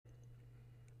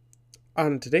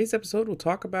On today's episode, we'll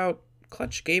talk about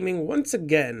Clutch Gaming once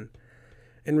again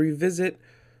and revisit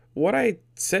what I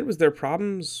said was their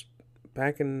problems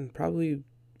back in probably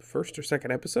first or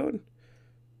second episode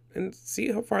and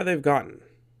see how far they've gotten.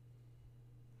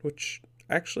 Which,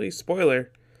 actually,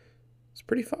 spoiler, is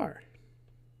pretty far.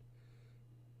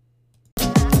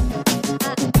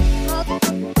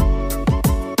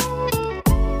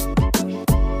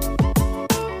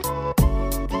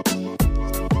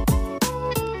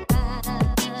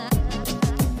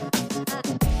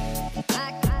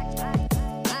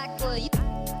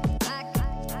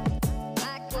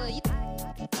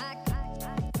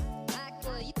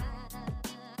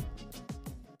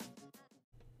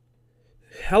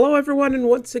 Hello everyone, and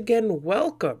once again,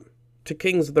 welcome to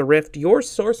Kings of the Rift, your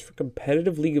source for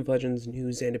competitive League of Legends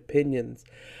news and opinions.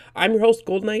 I'm your host,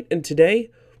 Gold Knight, and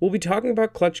today we'll be talking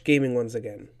about Clutch Gaming once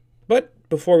again. But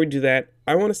before we do that,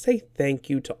 I want to say thank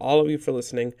you to all of you for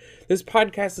listening. This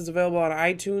podcast is available on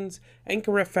iTunes,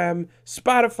 Anchor FM,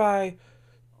 Spotify,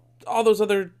 all those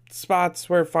other spots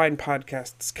where fine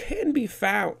podcasts can be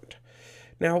found.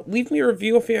 Now, leave me a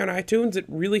review if you're on iTunes. It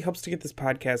really helps to get this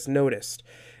podcast noticed.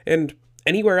 And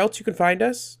anywhere else you can find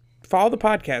us, follow the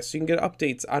podcast so you can get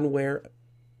updates on where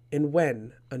and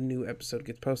when a new episode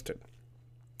gets posted.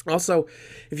 Also,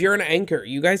 if you're an Anchor,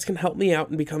 you guys can help me out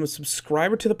and become a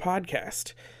subscriber to the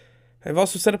podcast. I've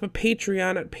also set up a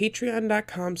Patreon at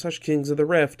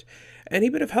patreon.com/kingsoftherift. Any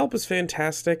bit of help is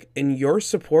fantastic, and your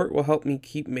support will help me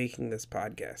keep making this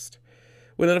podcast.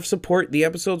 With enough support, the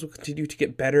episodes will continue to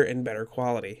get better and better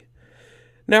quality.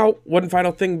 Now, one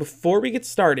final thing before we get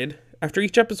started. After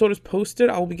each episode is posted,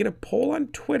 I will begin a poll on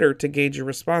Twitter to gauge your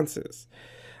responses.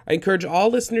 I encourage all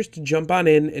listeners to jump on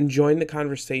in and join the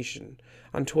conversation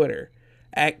on Twitter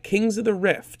at Kings of the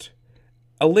Rift.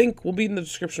 A link will be in the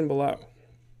description below.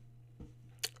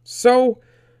 So,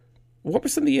 what were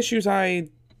some of the issues I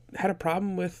had a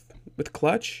problem with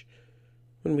Clutch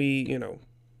when we,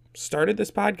 started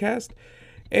this podcast?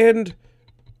 And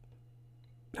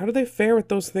how do they fare with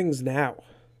those things now?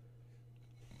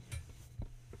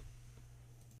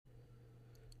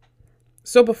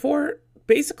 So before,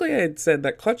 basically I had said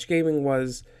that Clutch Gaming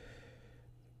was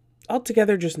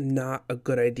altogether just not a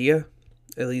good idea.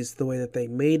 At least the way that they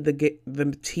made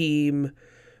the team,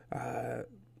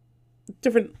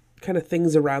 different kind of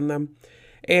things around them.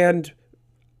 And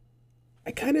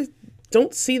I kind of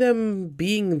don't see them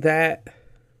being that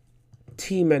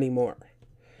team anymore.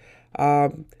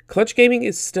 Clutch Gaming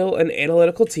is still an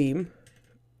analytical team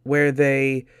where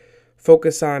they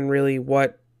focus on really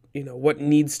what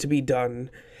needs to be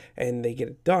done, and they get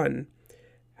it done.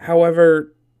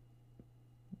 However,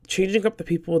 changing up the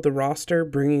people with the roster,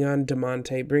 bringing on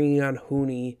Damonte, bringing on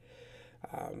Huni,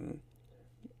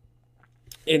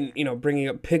 and, bringing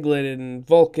up Piglet and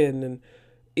Vulcan, and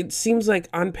it seems like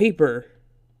on paper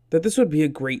that this would be a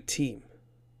great team.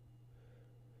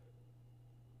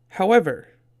 However,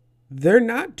 they're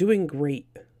not doing great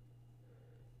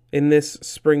in this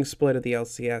spring split of the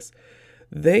LCS.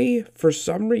 They, for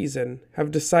some reason,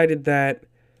 have decided that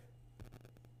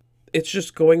it's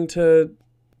just going to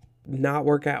not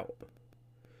work out.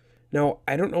 Now,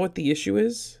 I don't know what the issue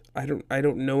is. I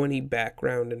don't know any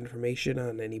background information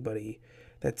on anybody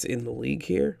that's in the league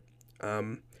here.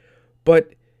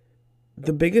 But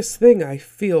the biggest thing I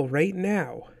feel right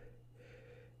now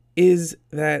is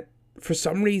that for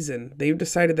some reason they've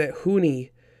decided that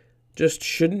Huni just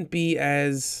shouldn't be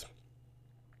as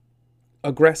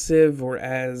aggressive or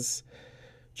as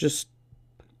just,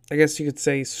 I guess you could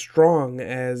say, strong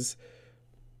as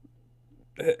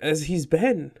he's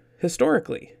been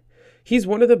historically. He's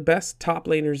one of the best top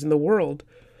laners in the world,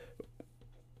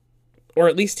 or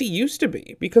at least he used to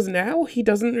be, because now he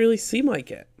doesn't really seem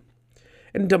like it.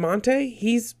 And Damonte,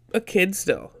 he's a kid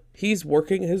still. He's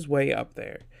working his way up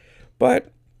there.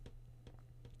 But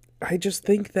I just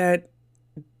think that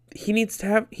he needs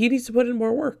to put in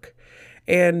more work.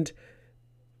 And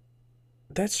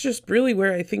that's just really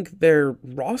where I think their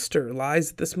roster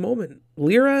lies at this moment.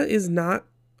 Lyra is not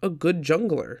a good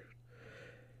jungler.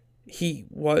 He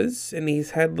was, and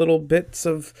he's had little bits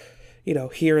of,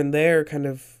 here and there kind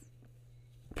of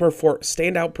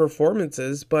standout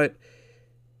performances, but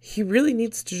he really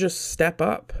needs to just step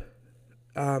up.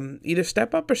 Either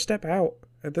step up or step out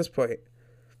at this point.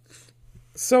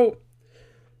 So,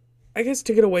 I guess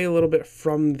to get away a little bit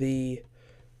from the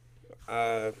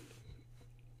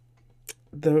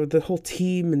whole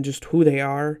team and just who they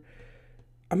are,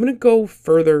 I'm going to go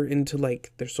further into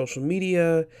their social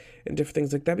media and different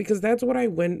things like that, because that's what I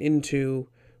went into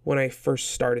when I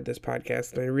first started this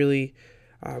podcast. And I really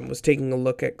was taking a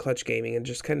look at Clutch Gaming and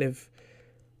just kind of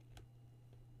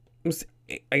was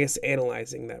I guess,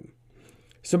 analyzing them.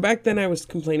 So back then I was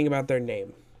complaining about their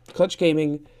name, Clutch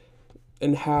Gaming,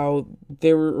 and how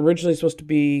they were originally supposed to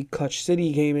be Clutch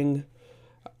City Gaming,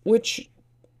 which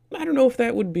I don't know if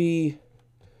that would be,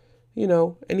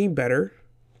 any better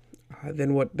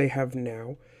than what they have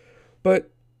now.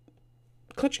 But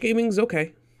Clutch Gaming's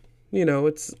okay.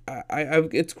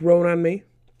 It's grown on me.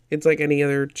 It's like any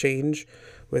other change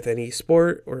with any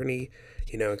sport or any,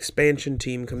 expansion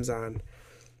team comes on.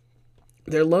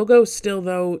 Their logo still,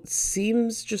 though,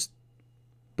 seems just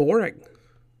boring.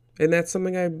 And that's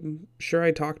something I'm sure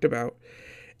I talked about.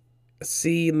 A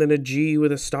C and then a G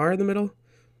with a star in the middle.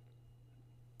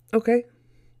 Okay.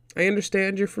 I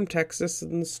understand you're from Texas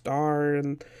and the star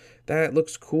and that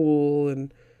looks cool.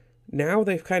 And now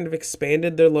they've kind of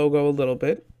expanded their logo a little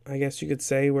bit, I guess you could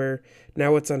say, where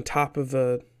now it's on top of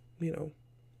an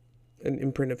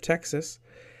imprint of Texas.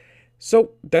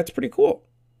 So that's pretty cool.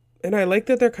 And I like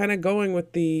that they're kind of going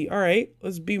with all right,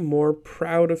 let's be more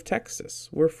proud of Texas.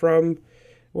 We're from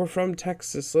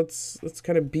Texas. Let's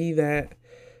kind of be that,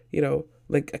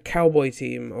 like a cowboy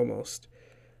team almost.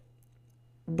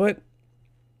 But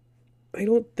I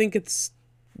don't think it's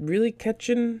really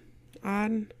catching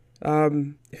on.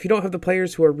 If you don't have the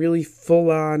players who are really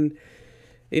full on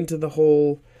into the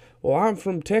whole, well, I'm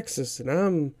from Texas and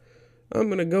I'm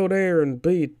gonna go there and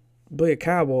be a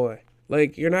cowboy.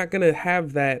 Like, you're not gonna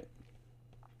have that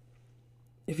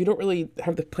if you don't really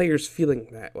have the players feeling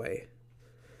that way.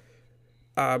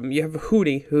 You have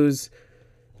Hootie,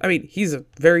 he's a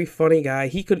very funny guy.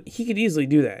 He could easily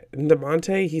do that. And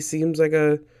DeMonte, he seems like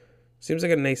a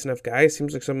nice enough guy.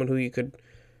 Seems like someone who you could,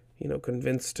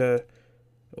 convince to.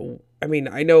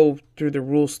 I know through the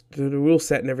rule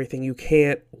set and everything, you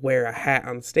can't wear a hat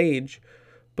on stage,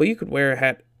 but you could wear a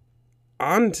hat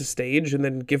onto stage and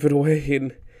then give it away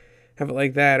and have it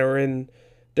like that, or in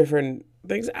different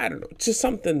things. I don't know, just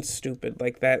something stupid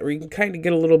like that, or you can kind of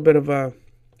get a little bit of a,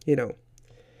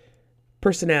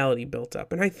 personality built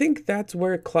up. And I think that's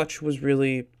where Clutch was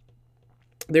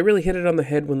they really hit it on the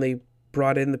head when they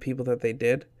brought in the people that they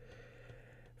did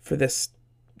for this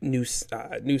new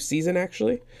season,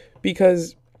 actually,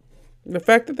 because the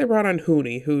fact that they brought on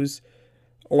Hootie, who's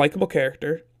a likable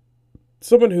character,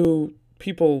 someone who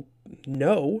people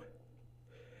know,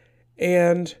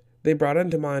 and they brought in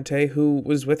DeMonte, who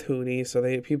was with Hootie, so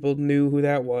people knew who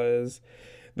that was.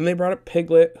 Then they brought up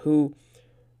Piglet, who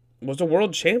was a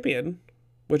world champion,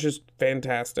 which is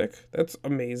fantastic. That's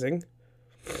amazing.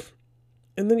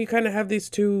 And then you kind of have these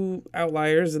two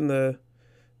outliers in the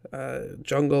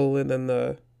jungle and then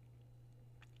the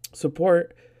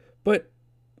support. But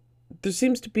there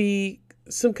seems to be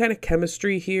some kind of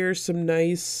chemistry here, some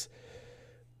nice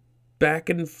back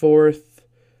and forth,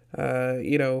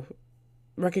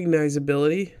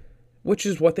 recognizability, which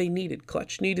is what they needed.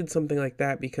 Clutch needed something like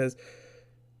that because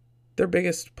their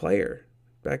biggest player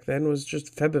back then was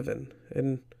just Febivin.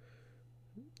 And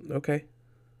okay,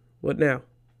 what now?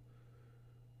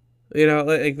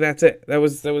 Like that's it. That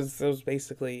was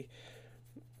basically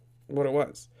what it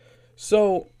was.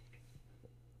 So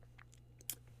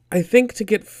I think to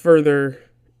get further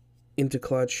into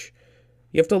Clutch,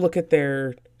 you have to look at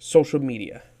their social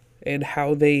media and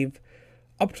how they've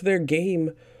upped their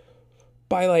game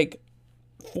by like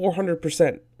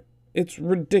 400%. It's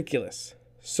ridiculous.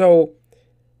 So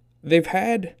they've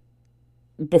had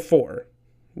before,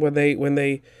 when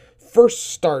they first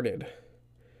started,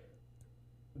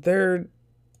 their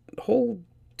whole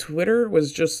Twitter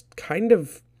was just kind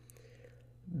of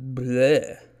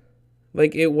bleh.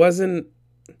 Like, it was all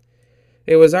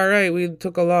right, we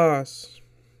took a loss.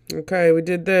 Okay, we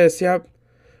did this, yep.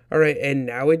 All right, and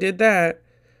now we did that.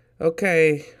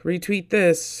 Okay, retweet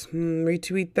this,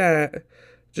 retweet that.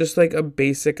 Just like a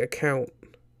basic account.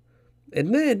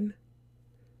 And then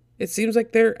it seems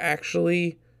like they're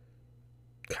actually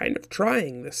kind of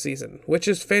trying this season, which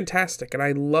is fantastic. And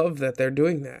I love that they're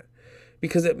doing that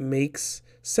because it makes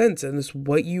sense and it's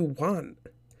what you want.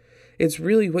 It's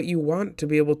really what you want, to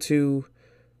be able to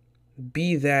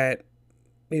be that,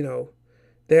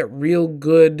 that real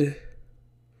good,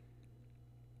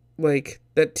 like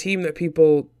that team that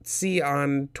people see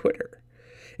on Twitter.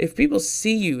 If people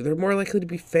see you, they're more likely to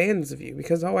be fans of you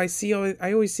because, I always see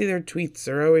their tweets,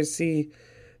 or I always see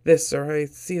this, or I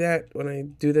see that when I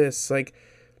do this. Like,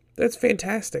 that's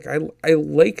fantastic. I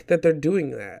like that they're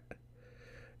doing that.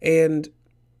 And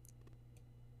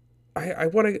I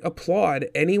want to applaud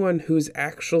anyone who's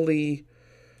actually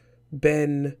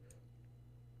been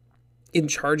in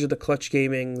charge of the Clutch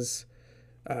Gaming's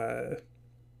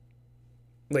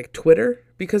like Twitter,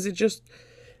 because it just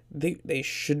they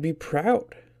should be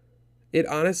proud. It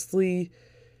honestly,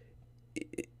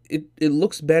 it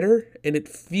looks better and it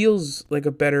feels like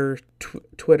a better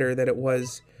Twitter than it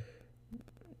was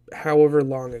however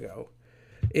long ago.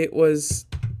 It was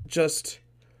just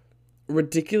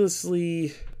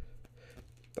ridiculously,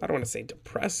 I don't want to say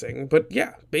depressing, but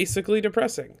yeah, basically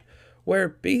depressing.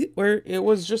 Where it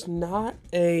was just not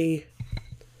a,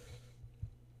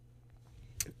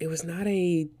 it was not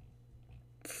a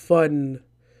fun,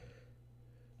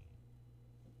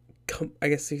 I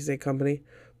guess you could say company,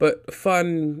 but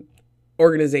fun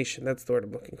organization. That's the word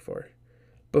I'm looking for.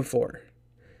 Before.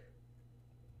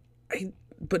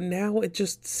 But now it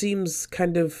just seems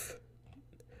kind of,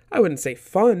 I wouldn't say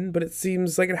fun, but it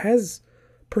seems like it has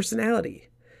personality.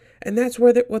 And that's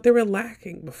where what they were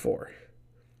lacking before.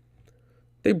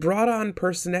 They brought on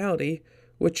personality,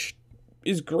 which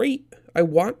is great. I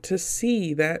want to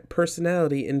see that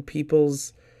personality in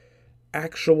people's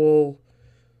actual,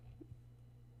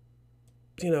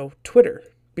 Twitter,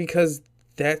 because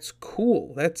that's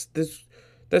cool. That's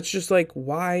just like,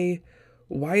 why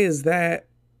is that?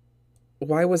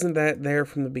 Why wasn't that there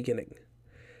from the beginning?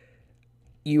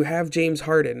 You have James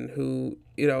Harden, who,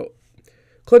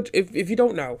 Clutch, if you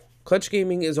don't know, Clutch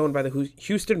Gaming is owned by the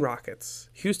Houston Rockets.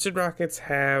 Houston Rockets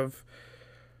have,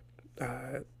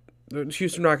 the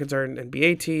Houston Rockets are an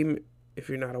NBA team, if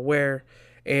you're not aware,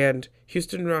 and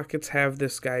Houston Rockets have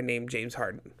this guy named James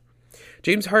Harden.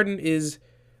 James Harden is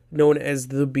known as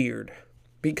the Beard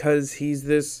because he's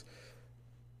this,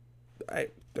 I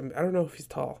don't know if he's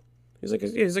tall. He's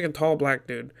like a tall black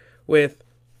dude with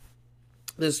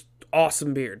this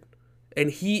awesome beard, and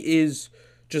he is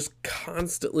just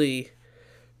constantly,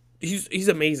 he's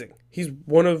amazing. He's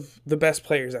one of the best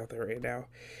players out there right now.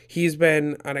 He's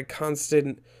been on a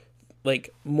constant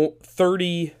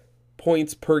 30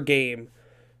 points per game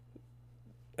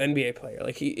NBA player.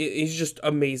 Like he's just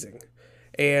amazing,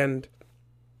 and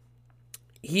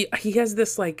he has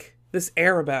this this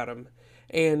air about him,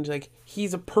 and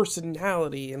he's a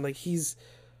personality, and he's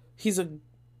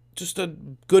just a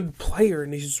good player,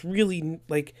 and he's just really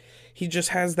he just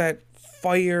has that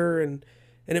fire, and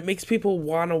it makes people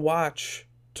want to watch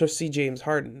to see James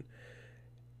Harden.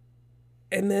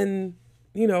 And then,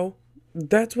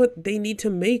 that's what they need to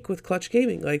make with Clutch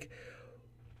Gaming.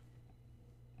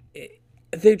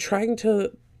 They're trying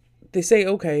to, they say,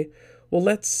 okay, well,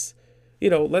 let's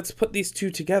put these two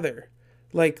together.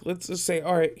 Let's just say,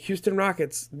 all right, Houston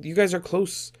Rockets, you guys are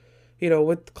close,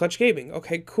 with Clutch Gaming.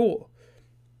 Okay, cool.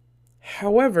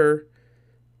 However,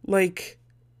 make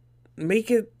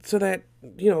it so that,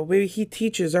 maybe he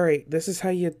teaches, all right, this is how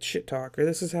you shit talk, or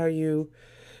this is how you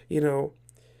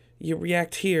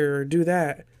react here, or do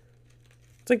that.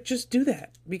 It's just do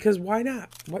that, because why not?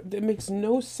 It makes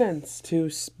no sense to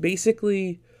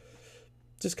basically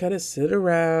just kind of sit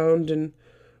around and,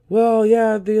 well,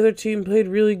 yeah, the other team played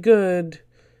really good.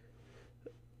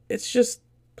 It's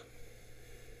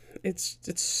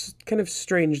kind of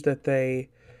strange that they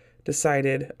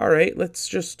decided, all right, let's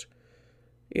just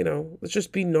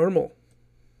be normal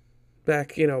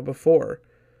back, before.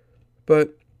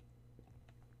 But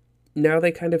now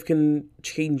they kind of can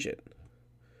change it.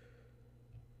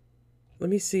 Let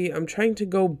me see. I'm trying to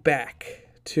go back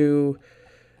to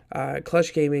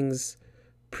Clutch Gaming's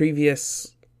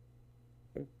previous,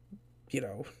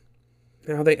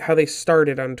 how they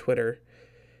started on Twitter,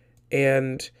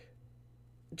 and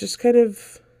just kind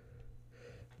of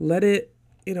let it,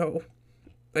 I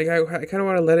kind of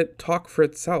want to let it talk for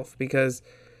itself, because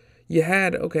you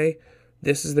had, okay,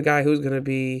 this is the guy who's going to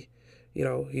be,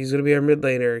 he's going to be our mid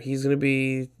laner. He's going to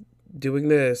be doing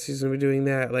this. He's going to be doing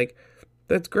that.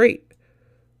 That's great.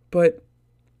 But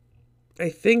I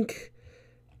think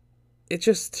it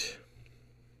just,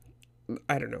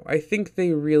 I don't know. I think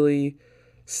they really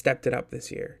stepped it up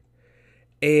this year.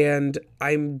 And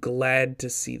I'm glad to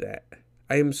see that.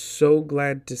 I am so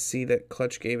glad to see that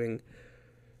Clutch Gaming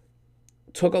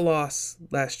took a loss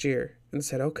last year and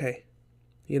said, okay,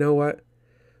 you know what?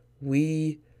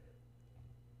 We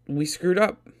screwed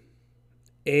up.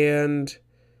 And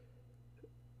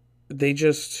they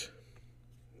just,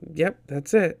 yep,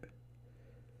 that's it.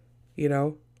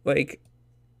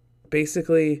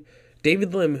 Basically,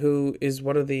 David Lim, who is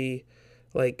one of the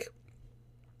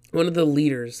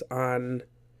leaders on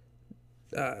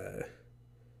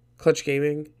Clutch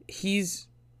Gaming, he's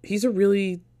a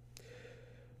really,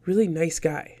 really nice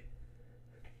guy.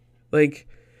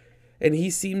 And he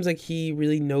seems like he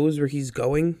really knows where he's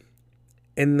going,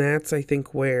 and that's, I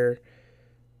think, where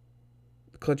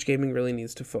Clutch Gaming really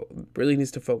needs to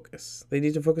focus. They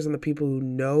need to focus on the people who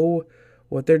know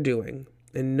what they're doing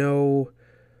and know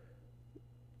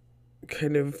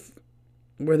kind of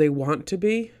where they want to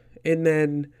be, and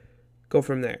then go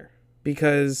from there.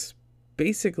 because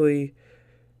basically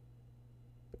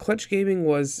Clutch Gaming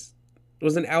was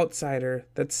an outsider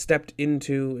that stepped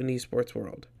into an esports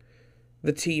world.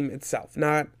 The team itself,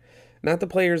 not the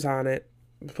players on it.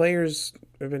 The players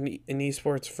have been in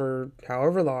esports for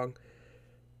however long.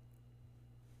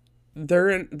 They're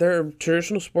a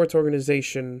traditional sports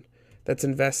organization that's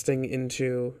investing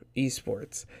into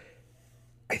esports.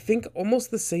 I think almost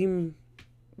the same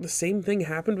thing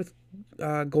happened with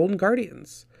Golden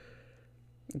Guardians.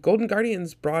 Golden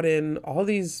Guardians brought in all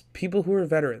these people who are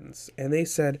veterans, and they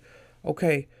said,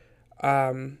 okay,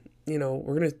 we're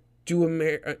going to do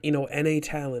NA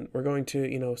talent. We're going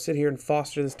to, sit here and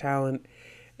foster this talent.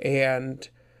 And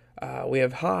we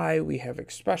have high, we have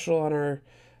special on our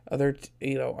other,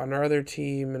 on our other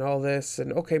team and all this.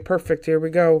 And okay, perfect. Here we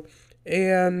go.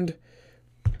 And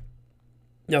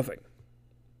nothing.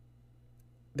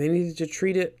 They needed to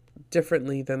treat it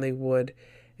differently than they would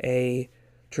a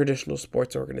traditional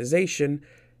sports organization.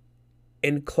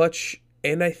 And Clutch,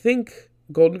 and I think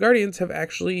Golden Guardians have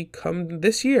actually come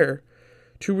this year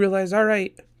to realize, all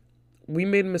right, we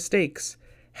made mistakes.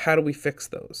 How do we fix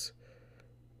those?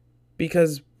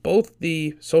 Because both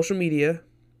the social media,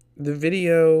 the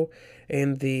video,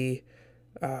 and the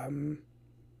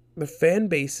fan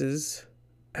bases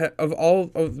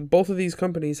of both of these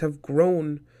companies have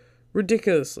grown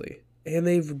ridiculously, and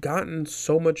they've gotten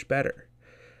so much better.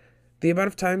 The amount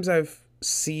of times I've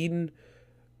seen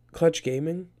Clutch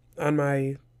Gaming on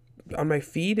my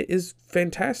feed is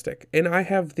fantastic, and I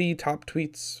have the top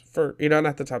tweets for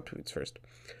not the top tweets first.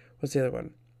 What's the other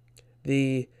one?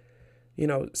 The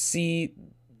see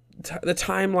the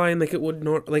timeline like it would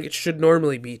like it should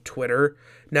normally be Twitter,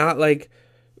 not like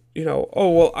oh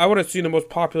well, I want to see the most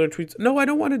popular tweets. No, I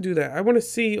don't want to do that. I want to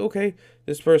see, okay,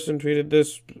 this person tweeted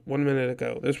this 1 minute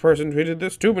ago, this person tweeted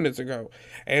this 2 minutes ago,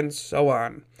 and so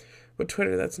on. But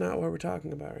Twitter, that's not what we're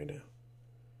talking about right now.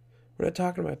 We're not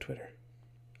talking about Twitter.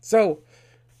 So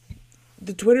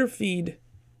the Twitter feed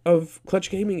of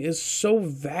Clutch Gaming is so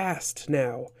vast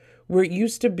now, where it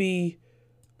used to be,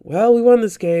 well, we won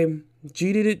this game,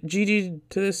 GG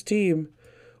to this team.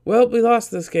 Well, we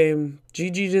lost this game,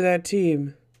 GG to that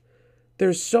team.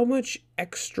 There's so much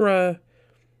extra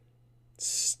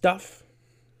stuff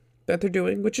that they're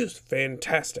doing, which is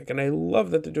fantastic, and I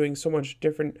love that they're doing so much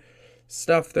different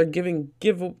stuff. They're doing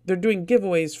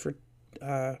giveaways for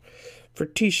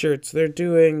t-shirts.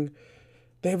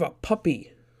 They have a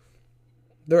puppy.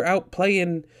 They're out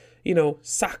playing,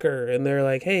 soccer, and they're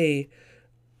like, hey,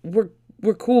 we're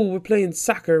cool. We're playing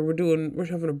soccer. We're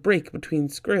having a break between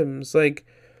scrims. Like,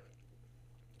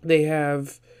 they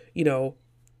have,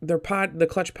 the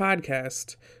Clutch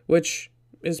podcast, which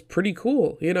is pretty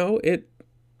cool.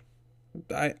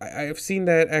 I've seen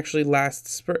that actually last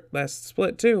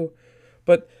split too,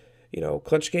 but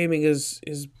Clutch Gaming is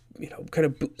kind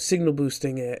of signal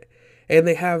boosting it, and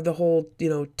they have the whole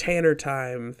Tanner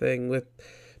time thing with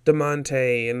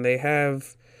DeMonte, and they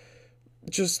have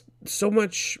just so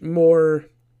much more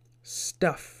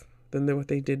stuff than what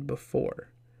they did before,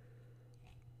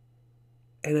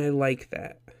 and I like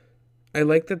that. I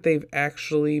like that they've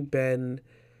actually been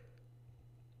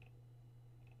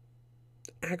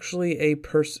a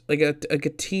person, like a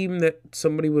team that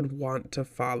somebody would want to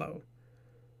follow.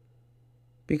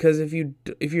 Because if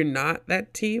you're not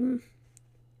that team,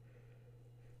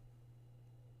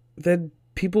 then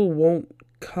people won't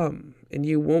come, and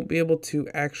you won't be able to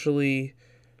actually,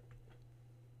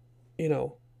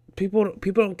 people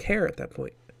don't care at that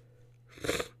point.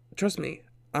 Trust me,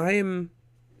 I am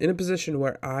in a position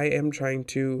where I am trying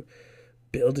to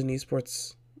build an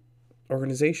esports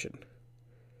organization.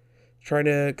 Trying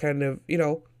to kind of,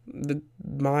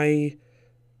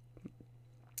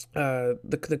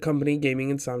 the company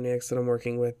Gaming Insomniacs that I'm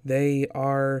working with,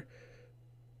 they're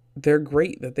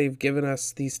great that they've given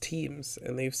us these teams,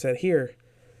 and they've said, here,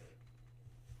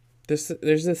 there's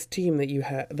this team that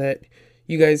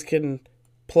you guys can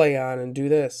play on and do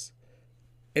this.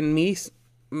 And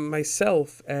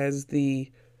myself as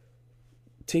the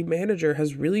team manager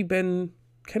has really been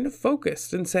kind of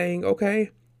focused and saying,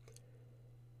 okay,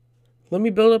 let me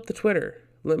build up the Twitter.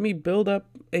 Let me build up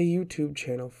a YouTube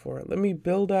channel for it. Let me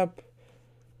build up,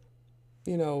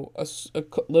 a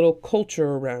little culture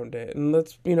around it. And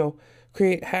let's,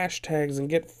 create hashtags and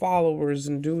get followers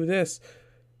and do this.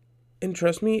 And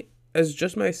trust me, as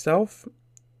just myself,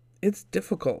 it's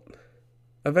difficult.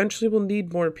 Eventually we'll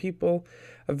need more people.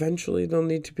 Eventually there'll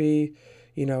need to be,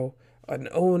 an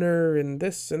owner and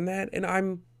this and that. And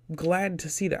I'm glad to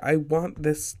see that. I want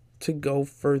this to go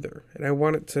further, and I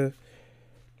want it to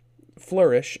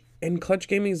flourish. And Clutch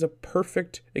Gaming is a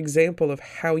perfect example of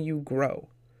how you grow.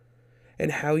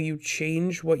 and how you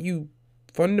change what you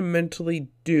fundamentally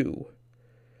do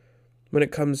when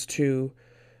it comes to,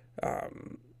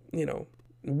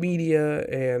 media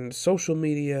and social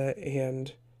media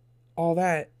and all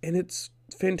that. And it's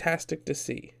fantastic to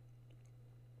see.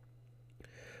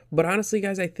 But honestly,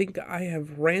 guys, I think I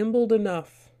have rambled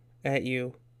enough at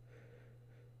you.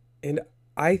 And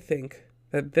I think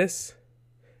that this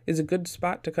is a good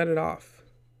spot to cut it off.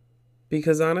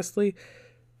 Because honestly,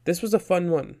 this was a fun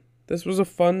one. This was a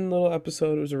fun little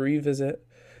episode. It was a revisit.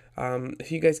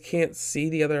 If you guys can't see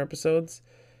the other episodes,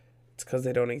 it's because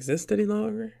they don't exist any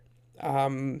longer.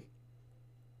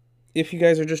 If you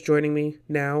guys are just joining me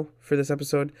now for this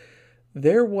episode,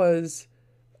 there was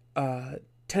 10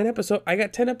 episodes. I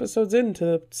got 10 episodes into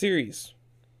the series.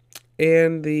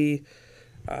 And the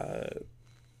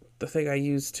thing I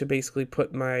used to basically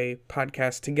put my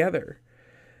podcast together,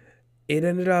 it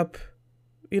ended up,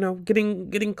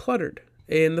 getting cluttered.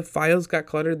 And the files got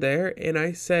cluttered there. And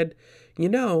I said,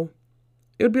 it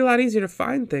would be a lot easier to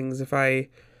find things if I,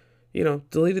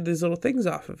 deleted these little things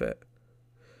off of it.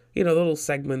 Little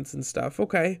segments and stuff.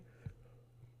 Okay.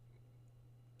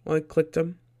 Well, I clicked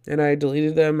them and I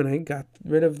deleted them and I got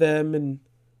rid of them. And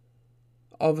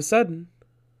all of a sudden,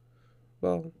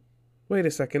 well, wait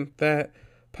a second, that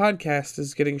podcast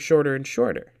is getting shorter and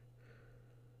shorter.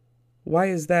 Why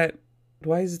is that?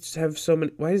 Why does it have so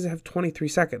many? Why does it have 23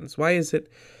 seconds? Why is it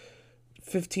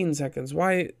 15 seconds?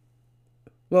 Why?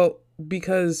 Well,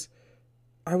 because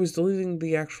I was deleting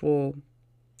the actual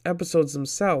episodes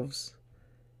themselves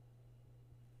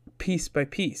piece by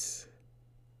piece.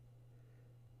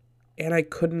 And I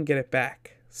couldn't get it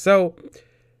back. So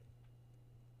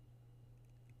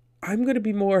I'm going to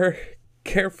be more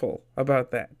careful about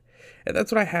that. And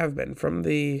that's what I have been from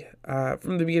the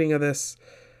beginning of this.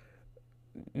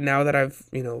 Now that I've,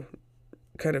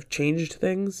 kind of changed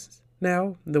things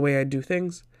now, the way I do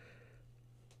things.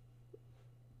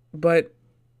 But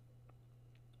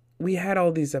we had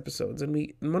all these episodes,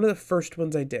 and one of the first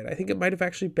ones I did, I think it might have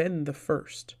actually been the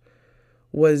first,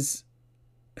 was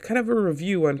kind of a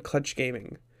review on Clutch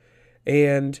Gaming.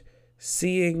 And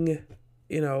seeing,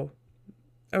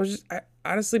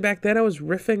 honestly, back then I was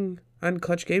riffing on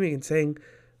Clutch Gaming and saying,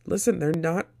 listen,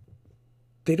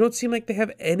 they don't seem like they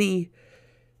have any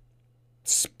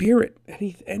spirit,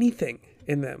 anything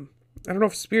in them. I don't know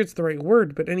if spirit's the right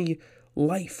word, but any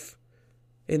life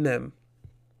in them.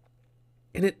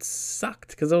 And it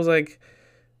sucked because I was like,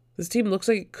 this team looks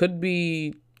like it could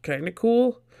be kind of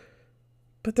cool,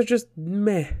 but they're just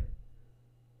meh.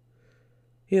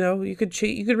 You could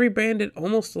rebrand it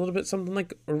almost a little bit something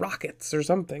like Rockets or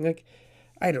something. Like,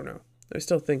 I don't know. I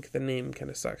still think the name kind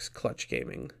of sucks. Clutch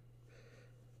Gaming.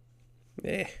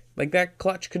 Like that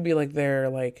Clutch could be like their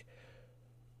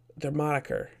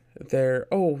moniker. They're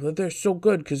so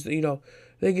good because,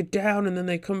 they get down and then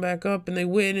they come back up and they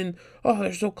win and,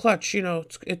 they're so clutch,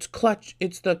 it's clutch.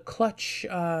 It's the Clutch,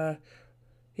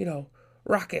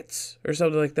 Rockets or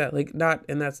something like that. Like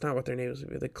and that's not what their names would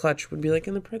be. The Clutch would be like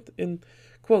in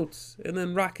quotes, and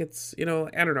then Rockets, I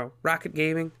don't know. Rocket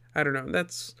Gaming. I don't know.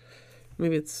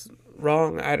 Maybe it's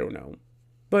wrong. I don't know.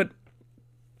 But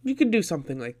you could do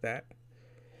something like that.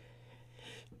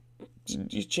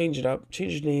 You change it up,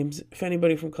 change names. If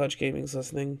anybody from Clutch Gaming is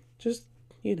listening, just,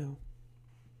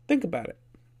 think about it.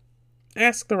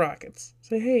 Ask the Rockets.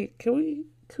 Say, hey, can we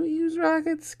use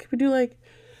Rockets? Can we do like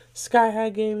Sky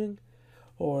High Gaming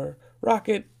or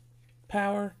Rocket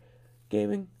Power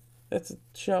Gaming? That's a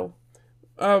show.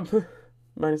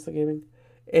 Minus the gaming.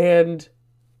 And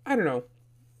I don't know.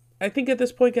 I think at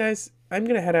this point, guys, I'm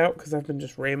going to head out because I've been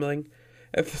just rambling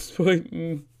at this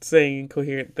point, saying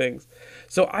incoherent things.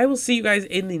 So I will see you guys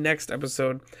in the next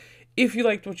episode. If you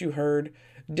liked what you heard,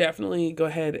 definitely go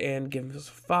ahead and give us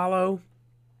a follow.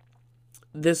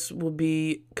 This will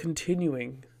be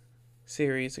continuing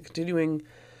series, a continuing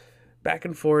back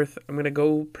and forth. I'm going to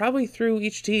go probably through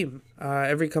each team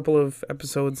every couple of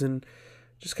episodes and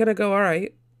just kind of go, all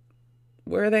right,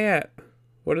 where are they at?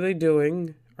 What are they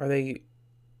doing?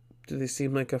 Do they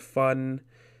seem like a fun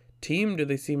team? Do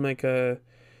they seem like a,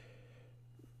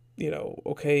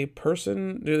 okay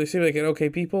person? Do they seem like an okay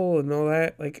people and all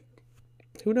that? Like,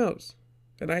 who knows?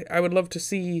 And I would love to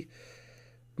see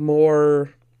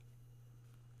more,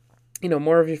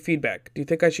 more of your feedback. Do you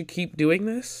think I should keep doing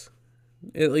this?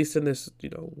 At least in this,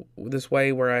 this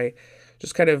way where I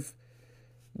just kind of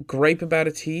gripe about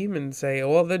a team and say,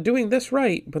 well, they're doing this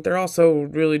right, but they're also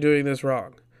really doing this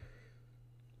wrong.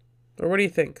 Or what do you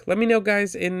think? Let me know,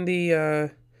 guys, in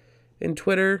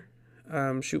Twitter.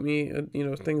 Shoot me,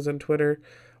 things on Twitter,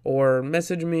 or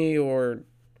message me, or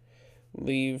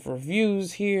leave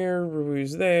reviews here,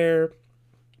 reviews there.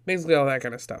 Basically all that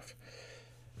kind of stuff.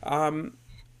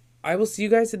 I will see you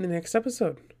guys in the next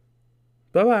episode.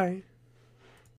 Bye-bye.